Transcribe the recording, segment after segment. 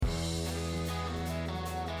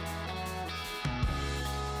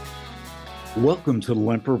Welcome to the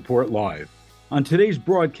Lempert Report Live. On today's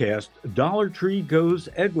broadcast, Dollar Tree goes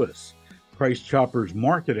eggless, Price Choppers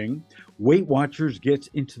marketing, Weight Watchers gets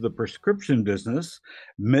into the prescription business,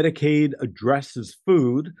 Medicaid addresses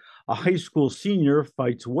food, a high school senior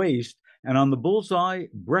fights waste, and on the bullseye,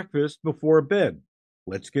 breakfast before bed.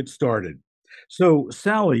 Let's get started. So,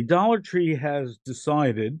 Sally, Dollar Tree has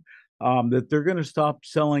decided that they're going to stop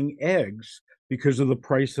selling eggs because of the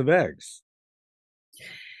price of eggs.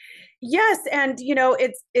 Yes, and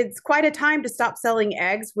it's quite a time to stop selling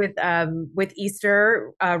eggs with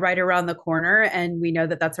Easter right around the corner, and we know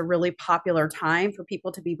that that's a really popular time for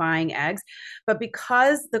people to be buying eggs. But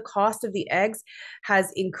because the cost of the eggs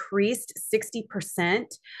has increased 60%,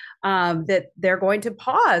 that they're going to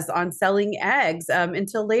pause on selling eggs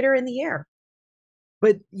until later in the year.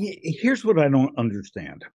 But here's what I don't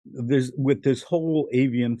understand. With this whole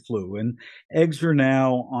avian flu, and eggs are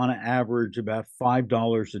now on average about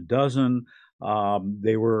 $5 a dozen.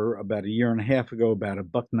 They were about a year and a half ago about a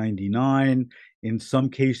buck 99. In some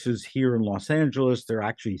cases here in Los Angeles, they're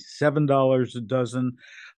actually $7 a dozen.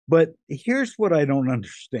 But here's what I don't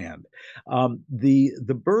understand.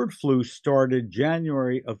 The bird flu started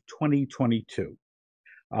January of 2022.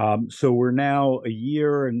 So we're now a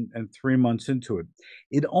year and 3 months into it.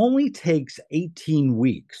 It only takes 18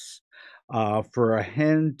 weeks for a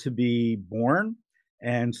hen to be born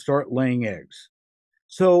and start laying eggs.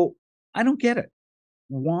 So I don't get it.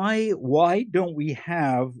 Why don't we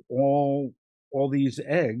have all these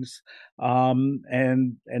eggs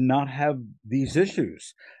and not have these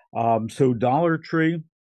issues? So Dollar Tree,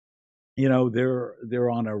 they're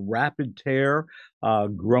on a rapid tear,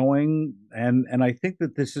 growing, and I think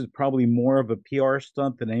that this is probably more of a PR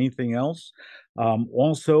stunt than anything else.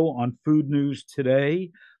 Also on Food News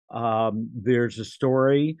Today, there's a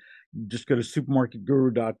story. Just go to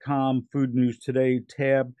supermarketguru.com, Food News Today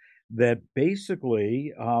tab, that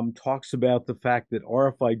basically talks about the fact that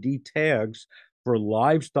RFID tags for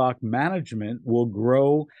livestock management will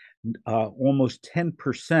grow almost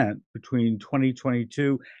 10% between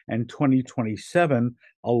 2022 and 2027.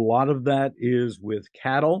 A lot of that is with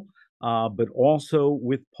cattle, but also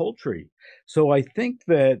with poultry. So I think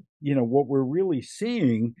that, what we're really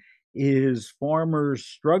seeing is farmers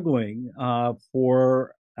struggling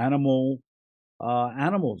for animals,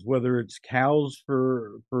 whether it's cows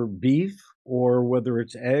for beef or whether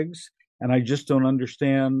it's eggs. And I just don't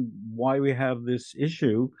understand why we have this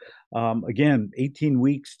issue. Again, 18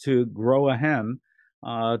 weeks to grow a hen,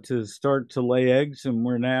 to start to lay eggs, and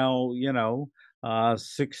we're now,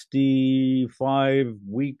 65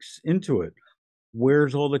 weeks into it.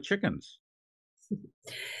 Where's all the chickens?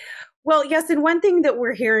 Well, yes, and one thing that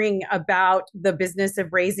we're hearing about the business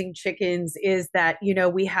of raising chickens is that,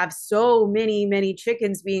 we have so many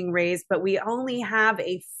chickens being raised, but we only have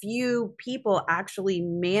a few people actually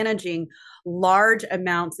managing large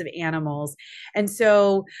amounts of animals. And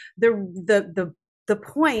so the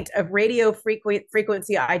point of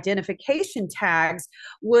frequency identification tags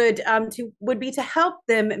would be to help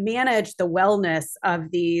them manage the wellness of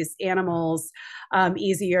these animals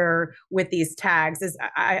easier with these tags. Is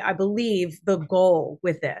I believe the goal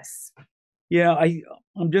with this. Yeah,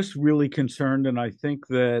 I'm just really concerned, and I think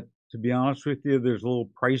that, to be honest with you, there's a little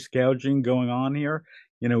price gouging going on here.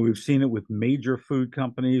 We've seen it with major food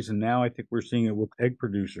companies, and now I think we're seeing it with egg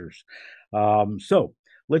producers. So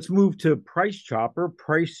let's move to Price Chopper.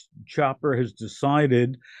 Price Chopper has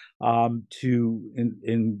decided for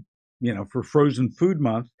Frozen Food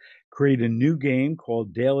Month, create a new game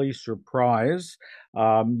called Daily Surprise.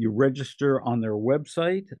 You register on their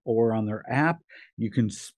website or on their app. You can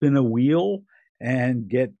spin a wheel and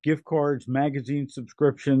get gift cards, magazine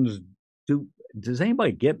subscriptions. Does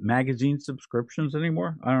anybody get magazine subscriptions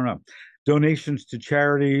anymore? I don't know. Donations to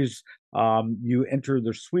charities. You enter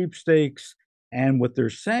the sweepstakes, and what they're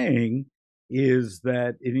saying is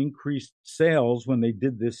that it increased sales when they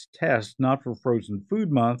did this test, not for Frozen Food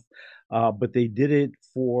Month, but they did it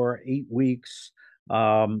for 8 weeks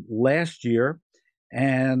last year.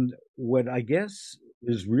 And what I guess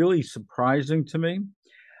is really surprising to me,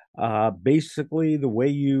 basically, the way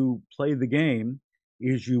you play the game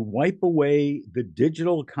is you wipe away the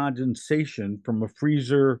digital condensation from a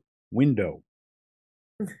freezer window.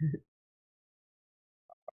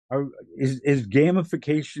 Is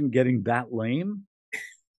gamification getting that lame?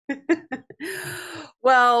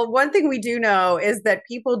 Well, one thing we do know is that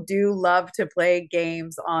people do love to play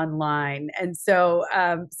games online, and so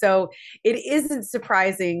it isn't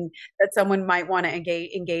surprising that someone might want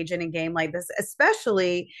to engage in a game like this,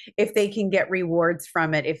 especially if they can get rewards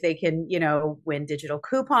from it, if they can, win digital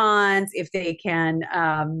coupons, if they can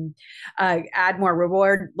add more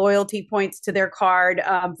reward loyalty points to their card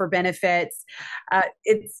for benefits.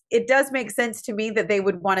 It does make sense to me that they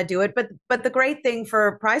would want to do it, but the great thing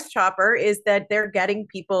for Price Chopper is that they're getting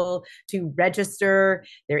people to register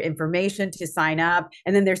their information to sign up,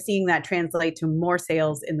 and then they're seeing that translate to more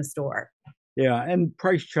sales in the store. Yeah, and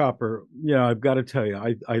Price Chopper, I've got to tell you,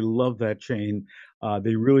 I love that chain.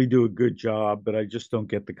 They really do a good job, but I just don't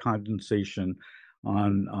get the condensation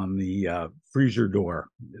on the freezer door.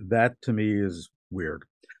 That to me is weird.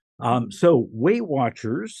 So Weight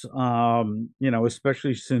Watchers,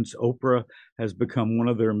 especially since Oprah has become one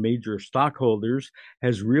of their major stockholders,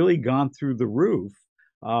 has really gone through the roof,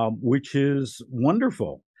 which is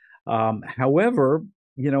wonderful. However,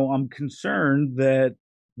 I'm concerned that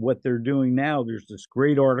what they're doing now, there's this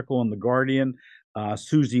great article in The Guardian.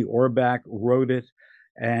 Susie Orbach wrote it,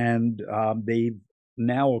 and they've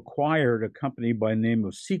now acquired a company by the name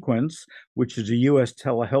of Sequence, which is a U.S.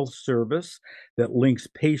 telehealth service that links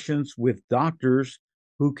patients with doctors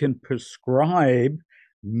who can prescribe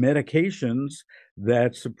medications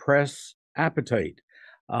that suppress appetite.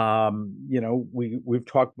 We've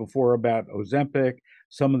talked before about Ozempic,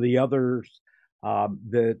 some of the others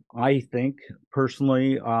that I think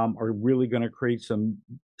personally are really going to create some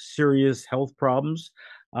serious health problems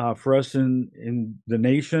for us in the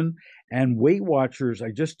nation. And Weight Watchers,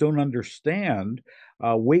 I just don't understand.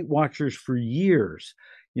 Weight Watchers for years,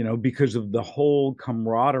 because of the whole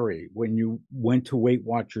camaraderie. When you went to Weight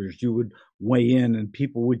Watchers, you would weigh in and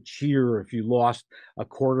people would cheer if you lost a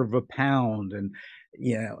quarter of a pound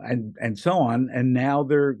and so on. And now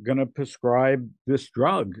they're going to prescribe this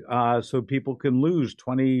drug so people can lose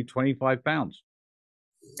 20, 25 pounds.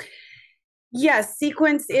 Yes,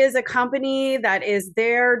 Sequence is a company that is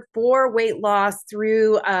there for weight loss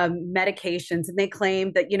through medications, and they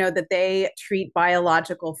claim that that they treat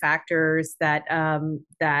biological factors that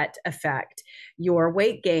affect your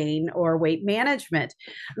weight gain or weight management.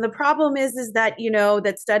 And the problem is that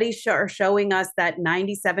that studies are showing us that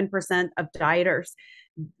 97% of dieters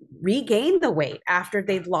regain the weight after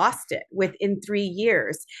they've lost it within 3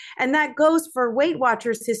 years. And that goes for Weight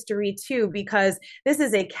Watchers history too, because this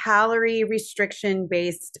is a calorie restriction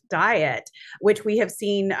based diet, which we have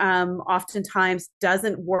seen oftentimes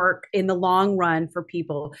doesn't work in the long run for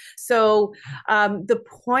people. So the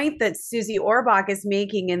point that Susie Orbach is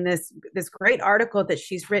making in this great article that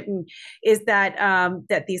she's written is that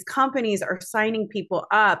that these companies are signing people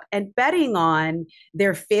up and betting on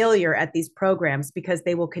their failure at these programs because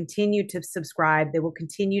they will continue to subscribe. They will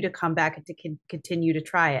continue to come back and to continue to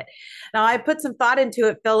try it. Now, I put some thought into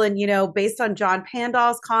it, Phil, and, based on John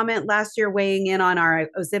Pandal's comment last year, weighing in on our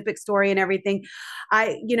Ozempic story and everything,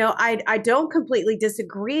 I don't completely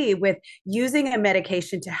disagree with using a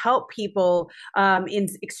medication to help people in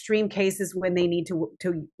extreme cases when they need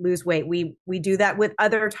to lose weight. We do that with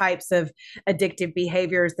other types of addictive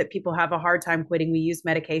behaviors that people have a hard time quitting. We use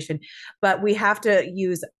medication, but we have to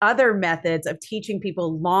use other methods of teaching people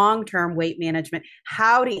long-term weight management,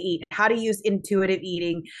 how to eat, how to use intuitive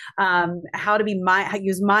eating, how to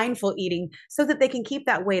use mindful eating so that they can keep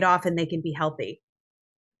that weight off and they can be healthy.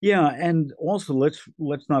 Yeah, and also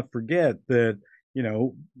let's not forget that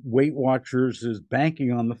Weight Watchers is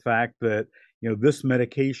banking on the fact that this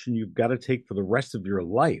medication you've got to take for the rest of your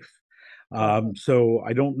life. So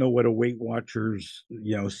I don't know what a Weight Watchers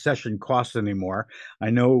session costs anymore. I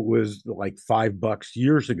know it was like $5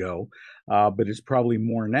 years ago, but it's probably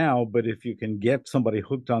more now. But if you can get somebody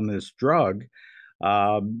hooked on this drug,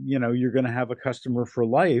 you're going to have a customer for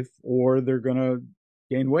life, or they're going to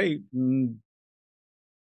gain weight and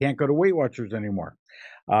can't go to Weight Watchers anymore.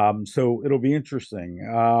 So it'll be interesting.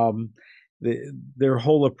 Their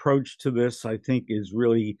whole approach to this, I think, is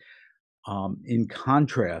really in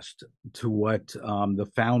contrast to what the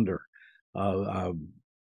founder, forgot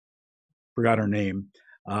her name,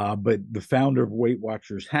 but the founder of Weight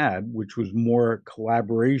Watchers had, which was more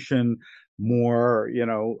collaboration, more,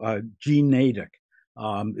 Jean Natick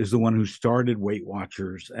is the one who started Weight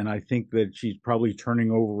Watchers. And I think that she's probably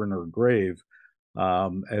turning over in her grave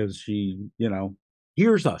as she,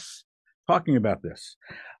 hears us talking about this.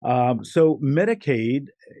 So Medicaid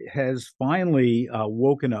has finally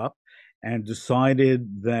woken up and decided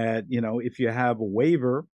that, if you have a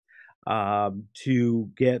waiver to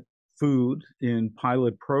get food in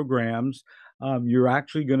pilot programs, you're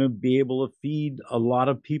actually going to be able to feed a lot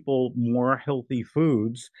of people more healthy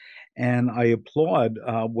foods. And I applaud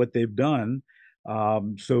what they've done.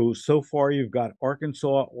 So far, you've got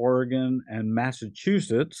Arkansas, Oregon, and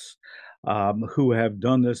Massachusetts who have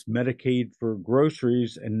done this Medicaid for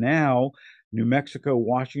groceries. And now New Mexico,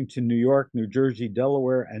 Washington, New York, New Jersey,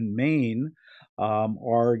 Delaware, and Maine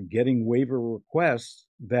are getting waiver requests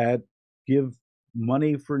that give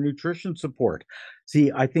money for nutrition support.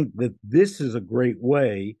 See, I think that this is a great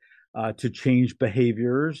way to change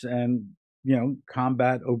behaviors and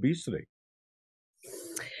combat obesity.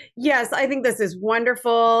 Yes, I think this is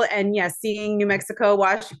wonderful. And yes, seeing New Mexico,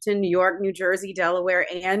 Washington, New York, New Jersey, Delaware,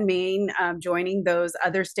 and Maine joining those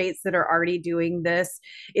other states that are already doing this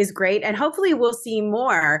is great. And hopefully we'll see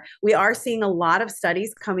more. We are seeing a lot of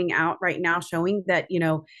studies coming out right now showing that,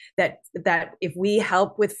 that if we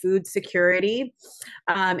help with food security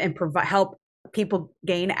and provide help people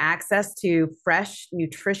gain access to fresh,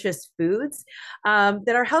 nutritious foods,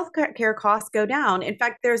 that our health care costs go down. In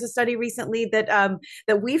fact, there's a study recently that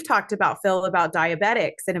we've talked about, Phil, about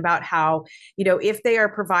diabetics and about how if they are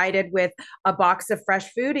provided with a box of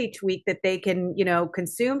fresh food each week that they can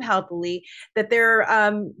consume healthily, that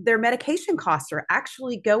their medication costs are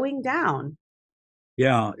actually going down.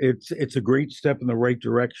 Yeah, it's a great step in the right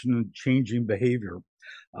direction in changing behavior.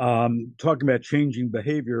 Talking about changing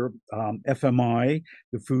behavior, FMI,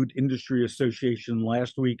 the Food Industry Association,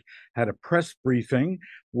 last week had a press briefing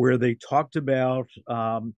where they talked about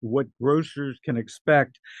what grocers can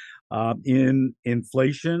expect in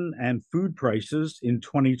inflation and food prices in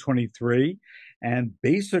 2023. And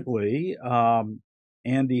basically,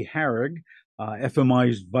 Andy Harrig,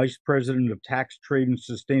 FMI's Vice President of Tax, Trade, and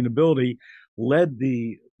Sustainability, led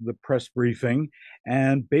the press briefing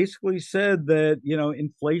and basically said that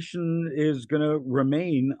inflation is going to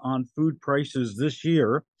remain on food prices this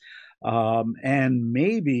year, and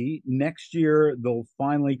maybe next year they'll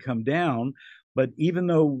finally come down. But even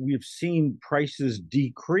though we've seen prices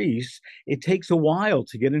decrease, it takes a while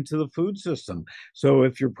to get into the food system. So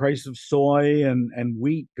if your price of soy and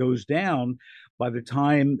wheat goes down, by the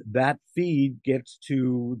time that feed gets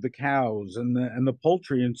to the cows and the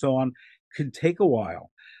poultry and so on, could take a while.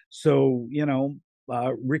 So,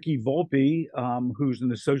 Ricky Volpe, who's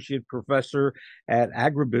an associate professor at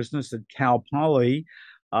agribusiness at Cal Poly,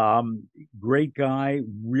 great guy,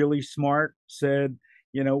 really smart, said,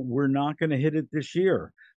 we're not going to hit it this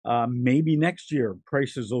year. Maybe next year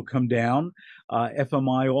prices will come down.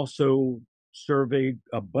 FMI also surveyed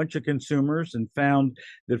a bunch of consumers and found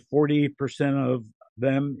that 48% of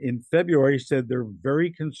them in February said they're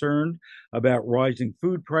very concerned about rising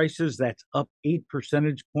food prices. That's up 8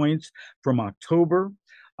 percentage points from October.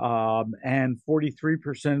 And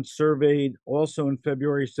 43% surveyed also in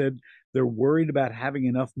February said they're worried about having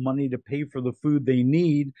enough money to pay for the food they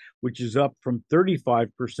need, which is up from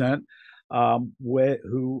 35%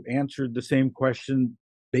 who answered the same question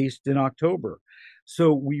based in October.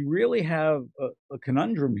 So we really have a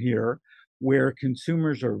conundrum here where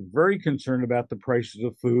consumers are very concerned about the prices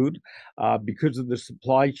of food because of the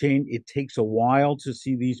supply chain. It takes a while to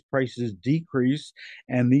see these prices decrease.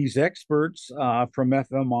 And these experts from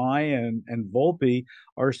FMI and Volpe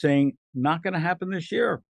are saying not going to happen this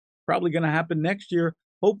year, probably going to happen next year,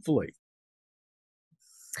 hopefully.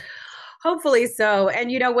 Hopefully so.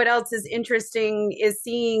 And what else is interesting is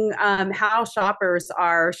seeing how shoppers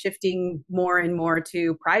are shifting more and more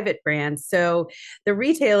to private brands. So the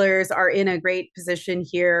retailers are in a great position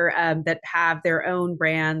here that have their own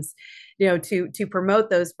brands, to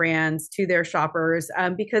promote those brands to their shoppers,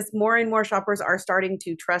 because more and more shoppers are starting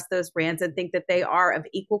to trust those brands and think that they are of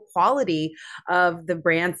equal quality of the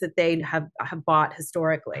brands that they have bought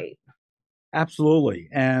historically. Absolutely.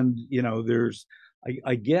 And,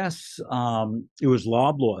 I guess it was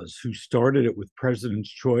Loblaws who started it with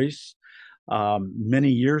President's Choice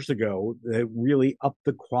many years ago that really upped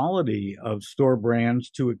the quality of store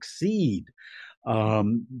brands to exceed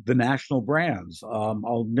the national brands.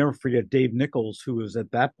 I'll never forget Dave Nichols, who was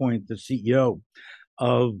at that point the CEO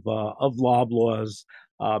of Loblaws.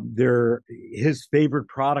 His favorite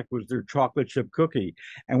product was their chocolate chip cookie,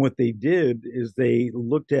 and what they did is they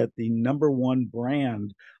looked at the number one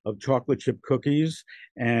brand of chocolate chip cookies,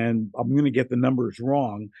 and I'm going to get the numbers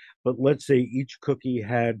wrong, but let's say each cookie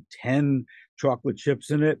had 10 chocolate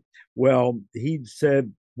chips in it. Well, he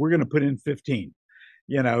said we're going to put in 15,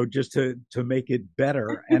 just to make it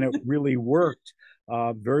better, and it really worked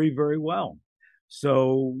very, very well.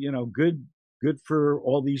 So good for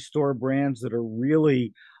all these store brands that are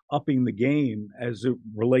really upping the game as it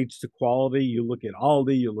relates to quality. You look at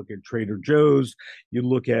Aldi, you look at Trader Joe's, you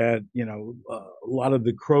look at, a lot of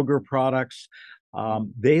the Kroger products.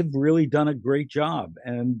 They've really done a great job,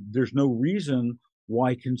 and there's no reason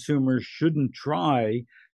why consumers shouldn't try,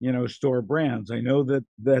 store brands. I know that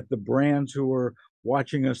the brands who are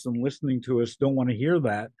watching us and listening to us don't want to hear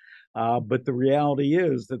that. But the reality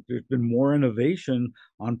is that there's been more innovation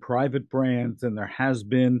on private brands than there has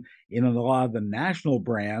been in a lot of the national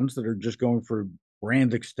brands that are just going for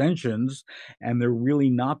brand extensions, and they're really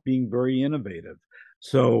not being very innovative.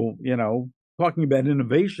 So, talking about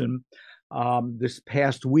innovation, this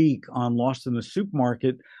past week on Lost in the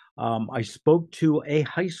Supermarket, I spoke to a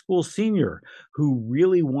high school senior who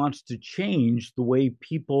really wants to change the way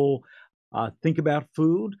people think about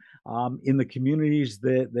food in the communities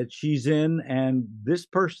that she's in. And this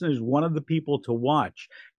person is one of the people to watch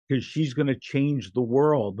because she's going to change the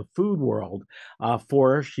world, the food world,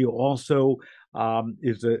 for her. She also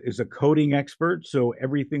is a coding expert, so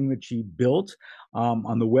everything that she built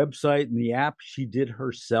on the website and the app, she did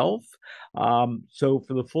herself. So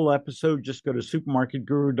for the full episode, just go to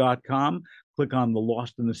supermarketguru.com, click on the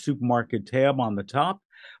Lost in the Supermarket tab on the top.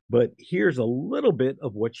 But here's a little bit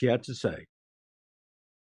of what she had to say.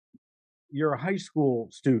 You're a high school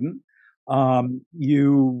student.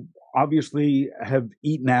 You obviously have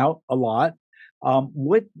eaten out a lot.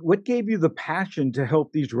 What gave you the passion to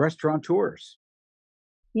help these restaurateurs?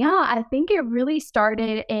 Yeah, I think it really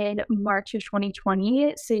started in March of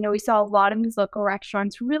 2020. So, we saw a lot of these local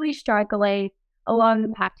restaurants really struggling, a lot of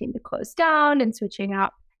them having to close down and switching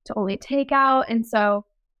out to only takeout. And so,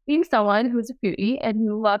 being someone who's a foodie and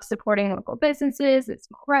who loves supporting local businesses and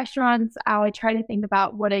small restaurants, I would try to think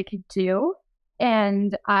about what I could do.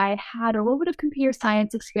 And I had a little bit of computer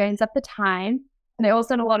science experience at the time, and I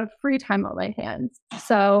also had a lot of free time on my hands.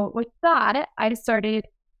 So with that, I started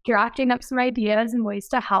drafting up some ideas and ways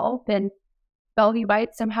to help, and Bellevue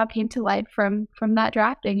Bites somehow came to life from that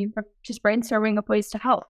drafting and from just brainstorming of ways to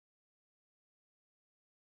help.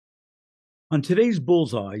 On today's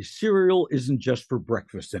Bullseye, cereal isn't just for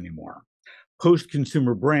breakfast anymore. Post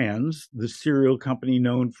Consumer Brands, the cereal company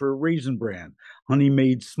known for Raisin Bran, Honey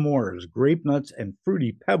Made S'mores, Grape Nuts, and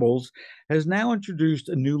Fruity Pebbles, has now introduced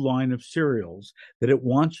a new line of cereals that it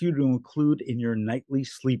wants you to include in your nightly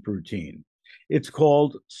sleep routine. It's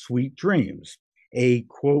called Sweet Dreams, a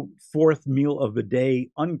quote, fourth meal of the day,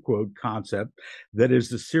 unquote concept that is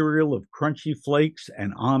the cereal of crunchy flakes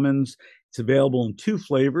and almonds. It's available in two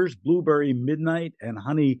flavors, Blueberry Midnight and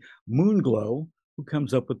Honey Moonglow. Who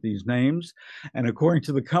comes up with these names? And according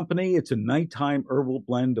to the company, it's a nighttime herbal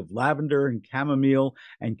blend of lavender and chamomile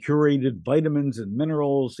and curated vitamins and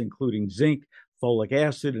minerals, including zinc, folic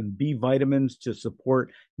acid, and B vitamins to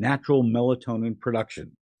support natural melatonin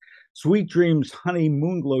production. Sweet Dreams Honey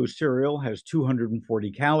Moonglow cereal has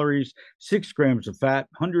 240 calories, 6 grams of fat,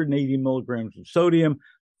 180 milligrams of sodium,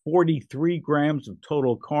 43 grams of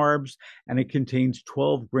total carbs, and it contains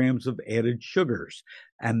 12 grams of added sugars.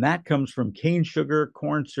 And that comes from cane sugar,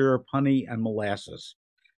 corn syrup, honey, and molasses.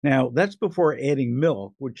 Now, that's before adding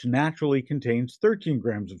milk, which naturally contains 13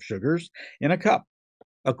 grams of sugars in a cup.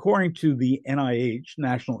 According to the NIH,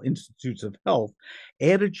 National Institutes of Health,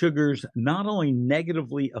 added sugars not only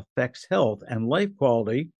negatively affects health and life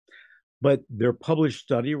quality, but their published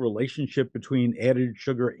study, relationship between added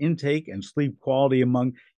sugar intake and sleep quality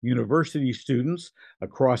among university students, a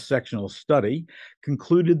cross-sectional study,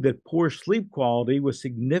 concluded that poor sleep quality was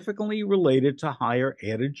significantly related to higher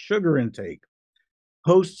added sugar intake.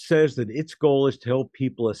 Post says that its goal is to help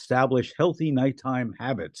people establish healthy nighttime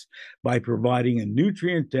habits by providing a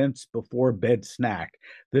nutrient-dense before bed snack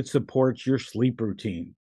that supports your sleep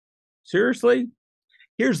routine. Seriously?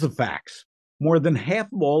 Here's the facts. More than half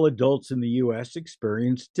of all adults in the US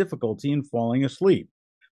experience difficulty in falling asleep.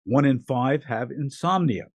 1 in 5 have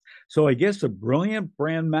insomnia. So I guess a brilliant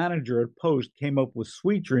brand manager at Post came up with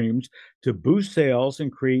Sweet Dreams to boost sales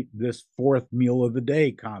and create this fourth meal of the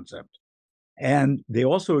day concept. And they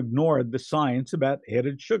also ignored the science about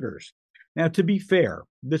added sugars. Now, to be fair,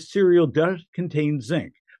 the cereal does contain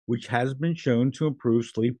zinc, which has been shown to improve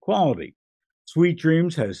sleep quality. Sweet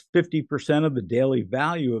Dreams has 50% of the daily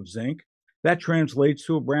value of zinc. That translates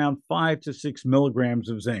to around 5 to 6 milligrams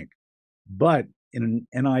of zinc. But in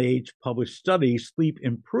an NIH published study, sleep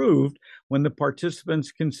improved when the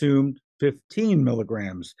participants consumed 15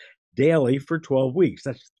 milligrams daily for 12 weeks.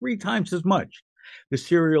 That's 3 times as much. The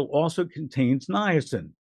cereal also contains niacin,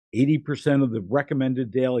 80% of the recommended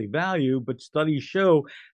daily value, but studies show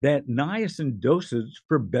that niacin dosage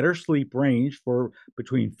for better sleep range for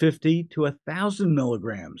between 50 to 1,000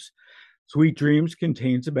 milligrams. Sweet Dreams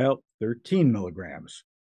contains about 13 milligrams.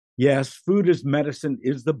 Yes, food as medicine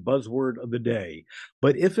is the buzzword of the day.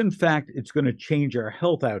 But if in fact it's going to change our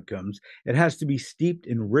health outcomes, it has to be steeped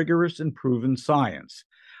in rigorous and proven science.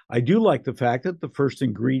 I do like the fact that the first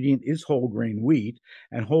ingredient is whole grain wheat,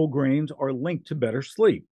 and whole grains are linked to better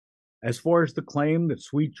sleep. As far as the claim that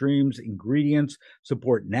Sweet Dreams ingredients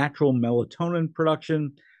support natural melatonin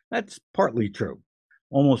production, that's partly true.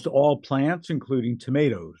 Almost all plants, including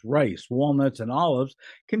tomatoes, rice, walnuts, and olives,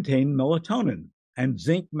 contain melatonin, and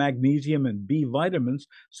zinc, magnesium, and B vitamins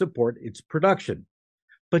support its production.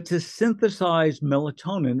 But to synthesize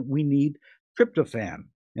melatonin, we need tryptophan,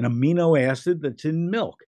 an amino acid that's in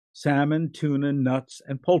milk, salmon, tuna, nuts,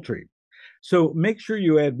 and poultry. So make sure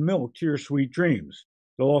you add milk to your Sweet Dreams.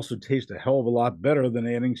 They'll also taste a hell of a lot better than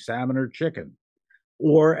adding salmon or chicken.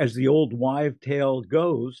 Or, as the old wives' tale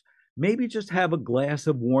goes, maybe just have a glass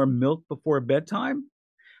of warm milk before bedtime.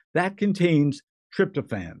 That contains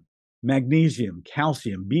tryptophan, magnesium,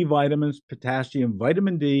 calcium, B vitamins, potassium,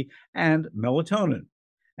 vitamin D, and melatonin.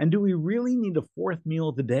 And do we really need a fourth meal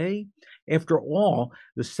of the day? After all,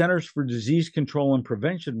 the Centers for Disease Control and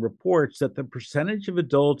Prevention reports that the percentage of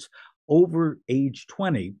adults over age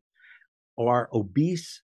 20 are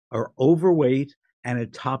obese or overweight, and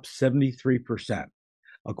it tops 73%.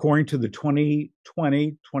 According to the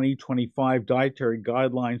 2020-2025 dietary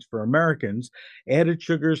guidelines for Americans, added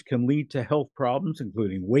sugars can lead to health problems,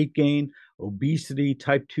 including weight gain, obesity,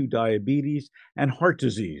 type 2 diabetes, and heart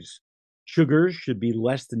disease. Sugars should be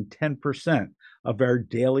less than 10% of our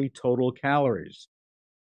daily total calories.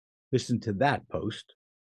 Listen to that post.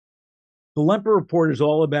 The Lempert Report is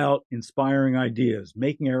all about inspiring ideas,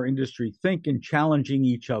 making our industry think, and challenging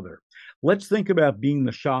each other. Let's think about being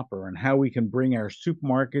the shopper and how we can bring our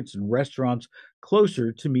supermarkets and restaurants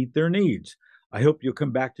closer to meet their needs. I hope you'll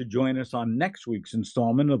come back to join us on next week's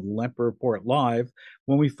installment of the Lempert Report Live,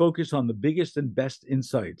 when we focus on the biggest and best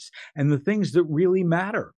insights and the things that really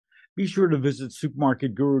matter. Be sure to visit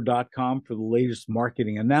supermarketguru.com for the latest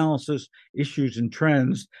marketing analysis, issues, and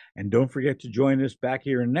trends. And don't forget to join us back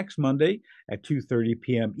here next Monday at 2:30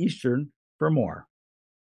 p.m. Eastern for more.